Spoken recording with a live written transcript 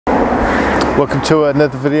Welcome to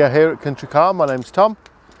another video here at Country Car. My name's Tom.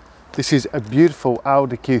 This is a beautiful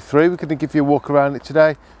Audi Q3. We're going to give you a walk around it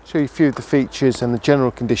today, show you a few of the features and the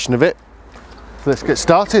general condition of it. So let's get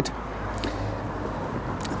started.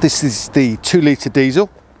 This is the 2 litre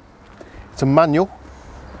diesel. It's a manual.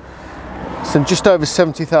 It's done just over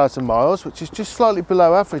 70,000 miles, which is just slightly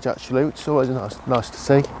below average actually, which is always nice to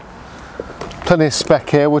see. Plenty of spec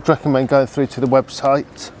here. Would recommend going through to the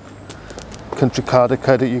website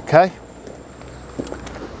countrycar.co.uk.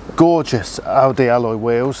 Gorgeous Audi alloy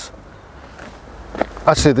wheels.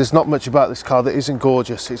 Actually, there's not much about this car that isn't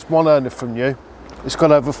gorgeous. It's one owner from new. It's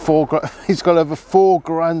got over it's got over 4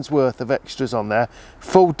 grand's worth of extras on there.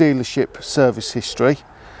 Full dealership service history.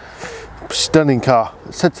 Stunning car.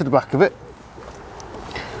 Let's head to the back of it.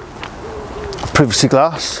 Privacy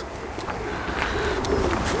glass.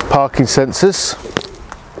 Parking sensors.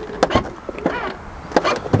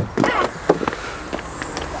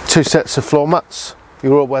 2 sets of floor mats.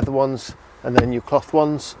 Your all-weather ones and then your cloth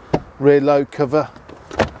ones. Rear load cover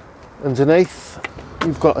underneath.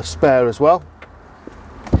 You've got a spare as well.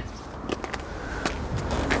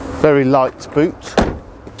 Very light boot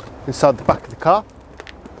inside the back of the car.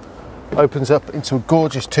 Opens up into a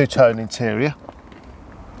gorgeous 2-tone interior.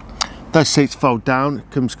 Those seats fold down. It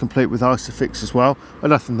comes complete with Isofix as well. I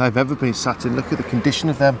don't think they've ever been sat in. Look at the condition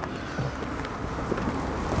of them.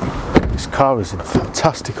 This car is in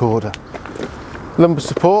fantastic order. Lumbar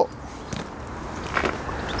support,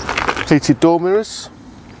 heated door mirrors.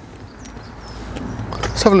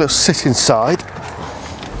 Let's have a little sit inside.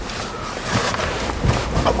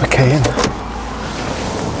 Put my key in.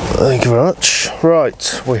 Thank you very much.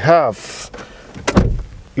 Right, we have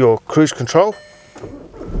your cruise control.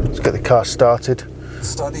 Let's get the car started.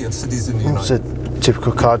 Study of cities in the It's a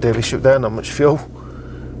typical car dealership there, not much fuel.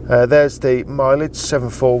 There's the mileage,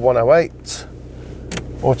 74108.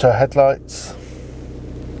 Auto headlights.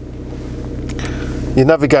 Your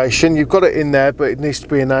navigation, you've got it in there, but it needs to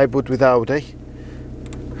be enabled with Audi.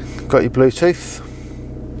 Got your Bluetooth.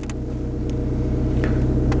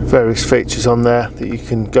 Various features on there that you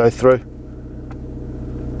can go through.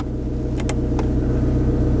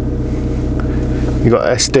 You've got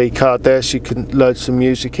an SD card there, so you can load some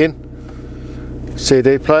music in.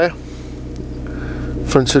 CD player.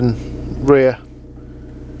 Front and rear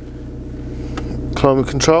climate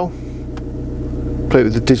control. Complete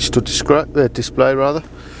with the digital display rather.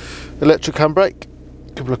 Electric handbrake,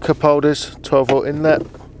 couple of cup holders, 12-volt inlet,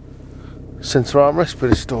 centre armrest,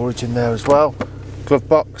 bit of storage in there as well. Glove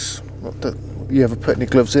box, not that you ever put any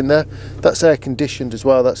gloves in there. That's air conditioned as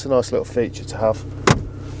well. That's a nice little feature to have.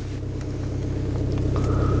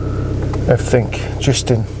 Everything just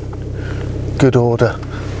in good order.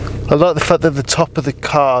 I like the fact that the top of the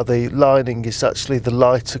car, the lining is actually the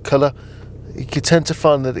lighter colour. You can tend to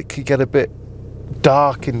find that it could get a bit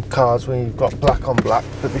dark in cars when you've got black on black,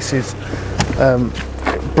 but this is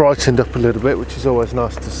brightened up a little bit, which is always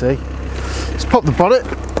nice to see. Let's pop the bonnet.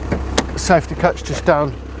 Safety catch just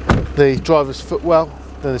down the driver's footwell.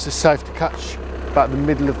 Then there's a safety catch about the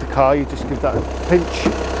middle of the car. You just give that a pinch.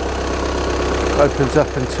 Opens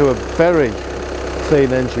up into a very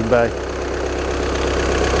clean engine bay.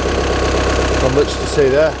 Not much to see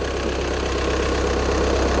there.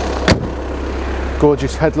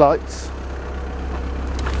 Gorgeous headlights.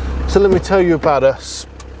 So let me tell you about us.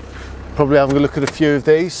 Probably having a look at a few of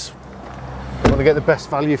these. You want to get the best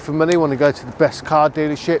value for money, you want to go to the best car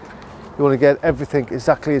dealership, you want to get everything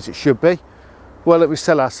exactly as it should be. Well, that we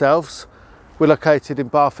sell ourselves. We're located in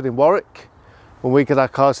Barford in Warwick. When we get our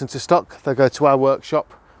cars into stock, they go to our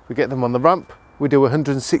workshop, we get them on the ramp, we do a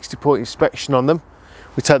 160-point inspection on them,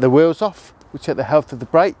 we take the wheels off, we check the health of the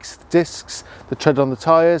brakes, the discs, the tread on the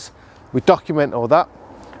tyres, we document all that,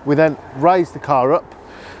 we then raise the car up.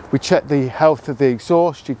 We check the health of the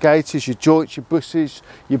exhaust, your gaiters, your joints, your buses,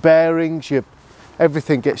 your bearings,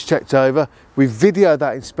 everything gets checked over. We video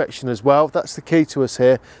that inspection as well. That's the key to us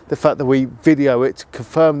here, the fact that we video it to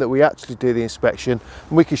confirm that we actually do the inspection.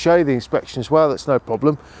 And we can show you the inspection as well, that's no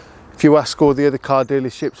problem. If you ask all the other car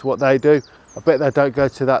dealerships what they do, I bet they don't go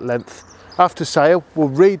to that length. After sale, we'll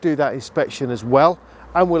redo that inspection as well,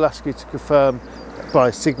 and we'll ask you to confirm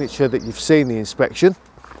by signature that you've seen the inspection.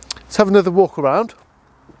 Let's have another walk around.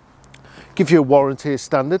 Give you a warranty as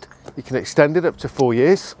standard. You can extend it up to 4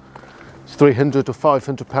 years. It's £300 or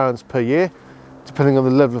 £500 per year, depending on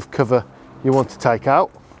the level of cover you want to take out.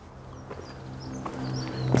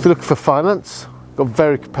 If you're looking for finance, got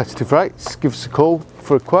very competitive rates. Give us a call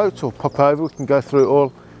for a quote or pop over. We can go through it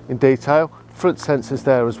all in detail. Front sensors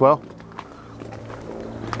there as well.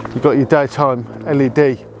 You've got your daytime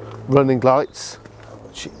LED running lights,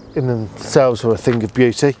 which in themselves are a thing of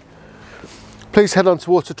beauty. Please head on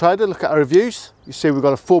to Auto Trader, look at our reviews. You see we've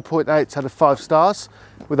got a 4.8 out of 5 stars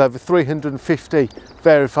with over 350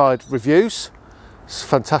 verified reviews. It's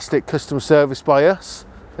fantastic customer service by us.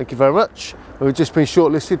 Thank you very much. And we've just been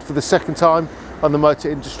shortlisted for the 2nd time on the Motor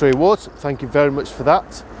Industry Awards. Thank you very much for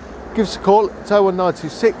that. Give us a call at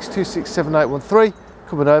 01926 267813.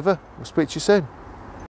 Coming over. We'll speak to you soon.